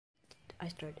I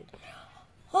started.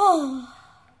 Oh,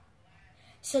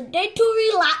 it's a day to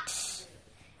relax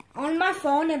on my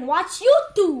phone and watch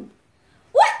YouTube.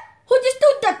 What? Who just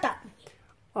did that?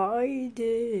 I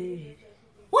did.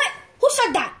 What? Who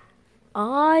said that?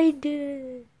 I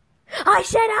did. I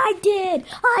said I did.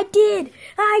 I did.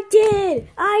 I did.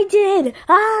 I did.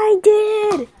 I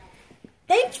did.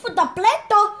 Thanks for the plate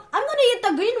though. I'm gonna eat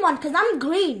the green one because I'm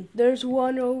green. There's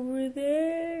one over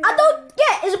there. I don't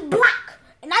get it's black.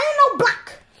 And I didn't know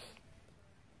black.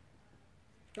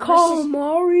 Call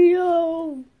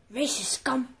Mario. Racist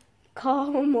scum.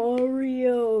 Call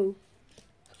Mario.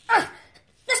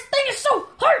 This thing is so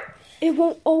hard. It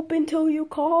won't open till you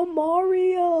call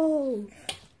Mario.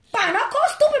 Fine, I'll call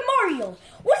stupid Mario.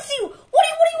 What do you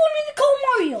want me to call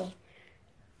Mario?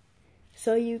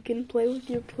 So you can play with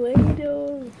your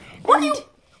Play-Doh. What do you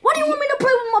want me to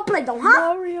play with my Play-Doh, huh?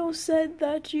 Mario said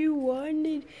that he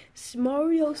wanted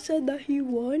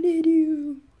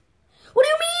you. What do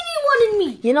you mean he wanted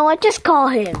me? You know what? Just call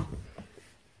him.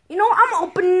 You know, I'm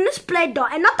opening this Play-Doh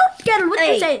and I don't get what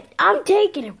you say. I'm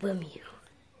taking it from you.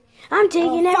 I'm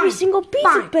taking every single piece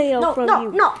of Play-Doh from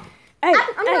you. No. Hey,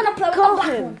 I'm gonna play with call the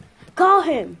black him. one. Call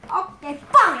him. Okay,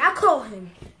 fine. I'll call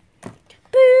him.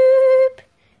 Boop.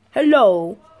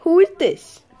 Hello. Who is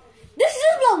this? This is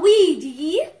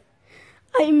Luigi.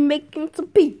 I'm making some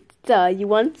pizza. You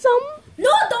want some? No,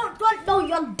 no,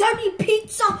 your dirty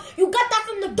pizza. You got that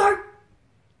from the dirt.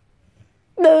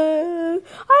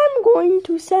 I'm going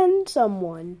to send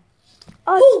someone.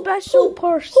 A special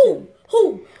person.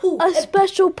 Who? A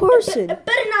special person. It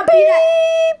better not be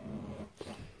that.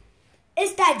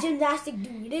 It's that gymnastic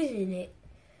dude, isn't it?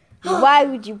 Why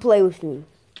would you play with me?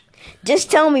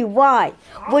 Just tell me why.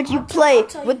 Would you play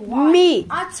with me?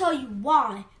 I'll tell you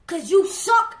why. Because you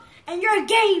suck and your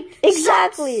game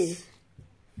Exactly. sucks.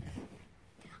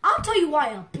 I'll tell you why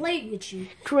I'll play with you.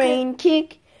 Crane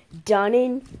kick.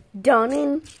 Dunning.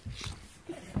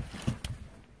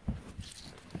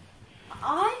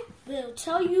 I will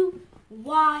tell you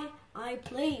why I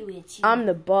play with you. I'm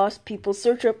the boss, people.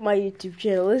 Search up my YouTube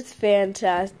channel. It's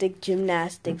Fantastic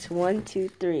Gymnastics 1, 2,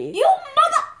 3. You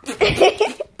mother!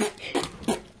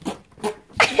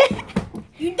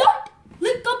 You don't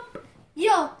link up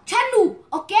your channel,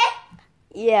 okay?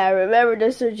 Yeah, remember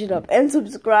to search it up and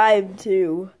subscribe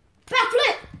too.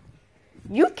 Backflip!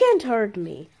 You can't hurt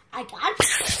me. I got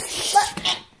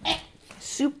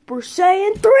Super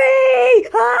Saiyan 3!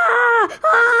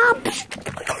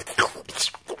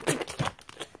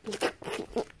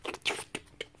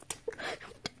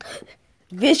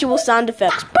 Visual sound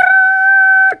effects.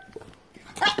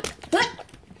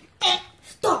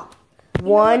 Stop.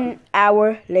 1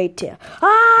 hour later.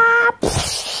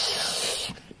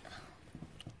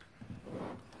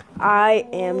 I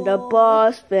am the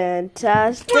boss,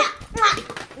 Fantastic.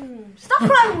 Stop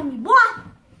playing with me, boy.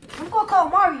 I'm gonna call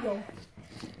Mario.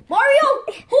 Mario,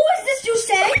 who is this you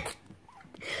said?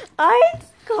 It's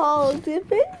called the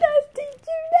Fantastic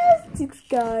Gymnastics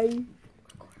guy.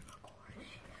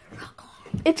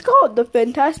 It's called the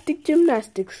Fantastic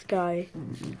Gymnastics guy.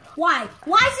 Why?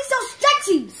 Why is he so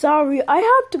sexy? Sorry, I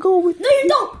have to go with... No, you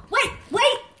don't. Wait.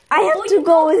 I have to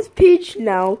go with Peach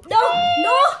now. No.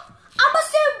 I'm gonna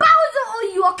send Bowser on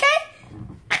you, okay?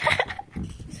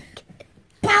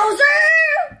 Bowser!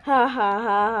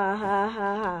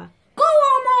 Ha. Go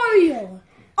on, Mario.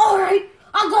 Alright,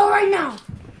 I'll go right now.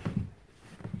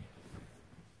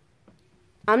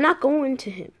 I'm not going to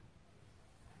him.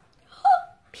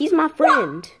 He's my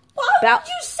friend. Why would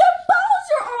you send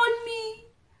Bowser on me?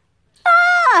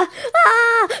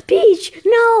 Peach,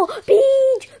 no,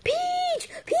 Peach.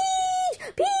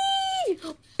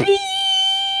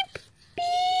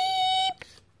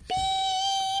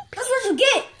 That's what you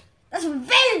get. That's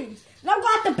revenge. And I'm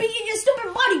gonna have to beat your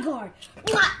stupid bodyguard.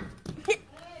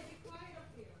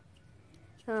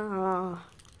 No,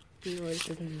 it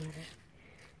doesn't matter.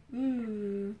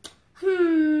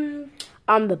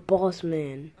 I'm the boss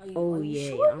man. Oh yeah,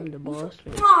 sure? I'm the boss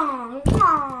man. Come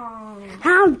on.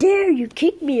 How dare you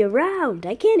kick me around?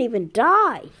 I can't even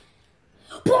die.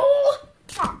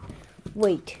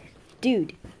 Wait,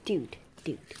 dude.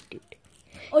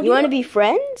 Oh, You want to be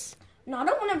friends? No, I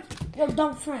don't want to. Well,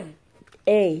 don't friend.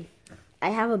 Hey, I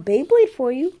have a Beyblade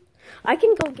for you. I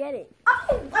can go get it. I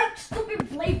don't like stupid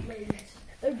blades.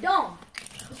 They're dumb.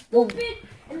 They're stupid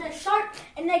and they're sharp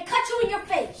and they cut you in your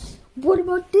face. What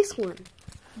about this one?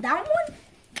 That one?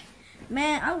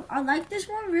 Man, I like this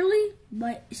one really,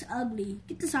 but it's ugly.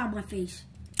 Get this out of my face.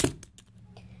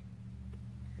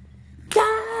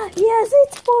 Yes,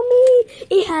 it's for me.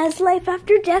 It has life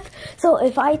after death. So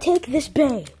if I take this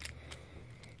bay,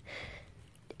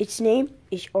 its name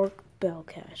is Orc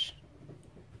Bellcash.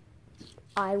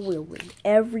 I will win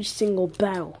every single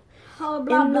battle. Oh,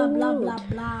 blah, In blah, the blah, world. blah,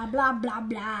 blah, blah, blah,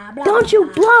 blah, blah. Don't you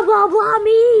blah blah blah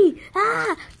me!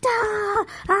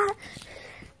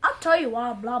 I'll tell you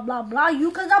why, blah, blah, blah, you,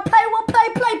 because I play,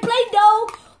 though.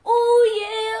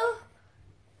 Oh,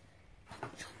 yeah.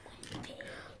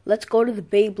 Let's go to the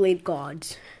Beyblade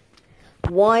gods.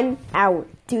 1 hour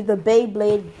to the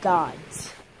Beyblade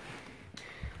gods.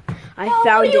 I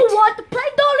found what do you it. want? The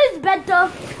Play-Doh is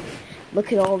better.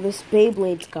 Look at all this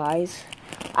Beyblades, guys.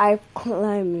 I've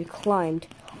climbed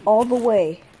all the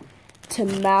way to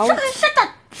Mount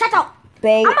Shut up.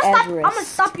 Bay I'm Everest. gonna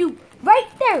stop you right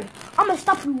there. I'm gonna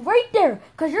stop you right there.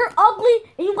 Because you're ugly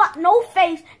and you got no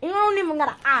face and you don't even got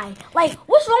an eye. Like,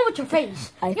 what's wrong with your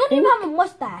face? You don't even have a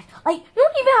mustache. Like, you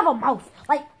don't even have a mouth.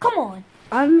 Like, come on.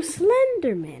 I'm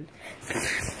Slenderman.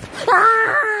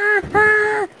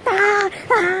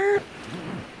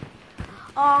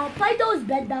 Play-Doh is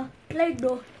better.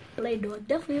 Play-Doh,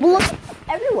 definitely. Look,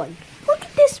 everyone, look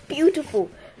at this beautiful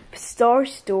Star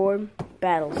Storm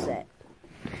battle set.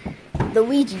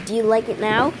 Luigi, do you like it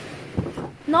now?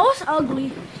 No, it's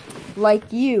ugly.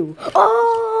 Like you.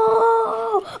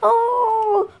 Oh.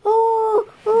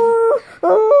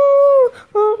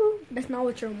 That's not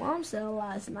what your mom said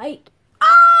last night.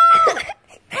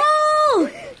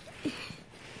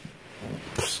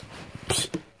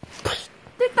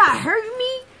 Did that hurt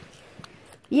me?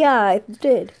 Yeah, it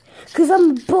did. Cause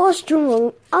I'm the boss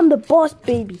strong. I'm the boss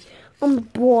baby. I'm the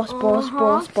boss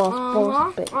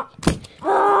baby.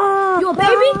 You a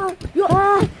baby? You a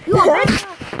baby?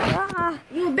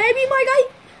 You a baby, my guy?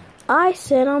 I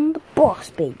said I'm the boss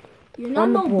baby. You're not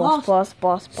I'm no the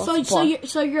boss.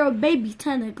 So you're a baby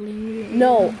technically.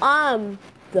 No, I'm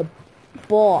the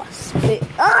boss.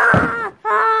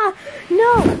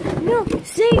 No,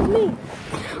 save me.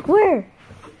 Where?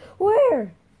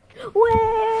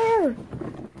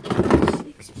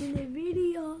 6-minute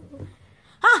video.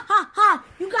 Ha!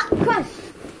 You got crushed.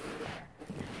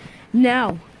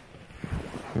 Now,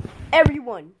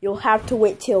 everyone, you'll have to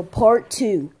wait till part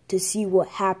 2 to see what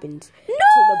happens to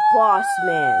the boss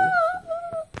man.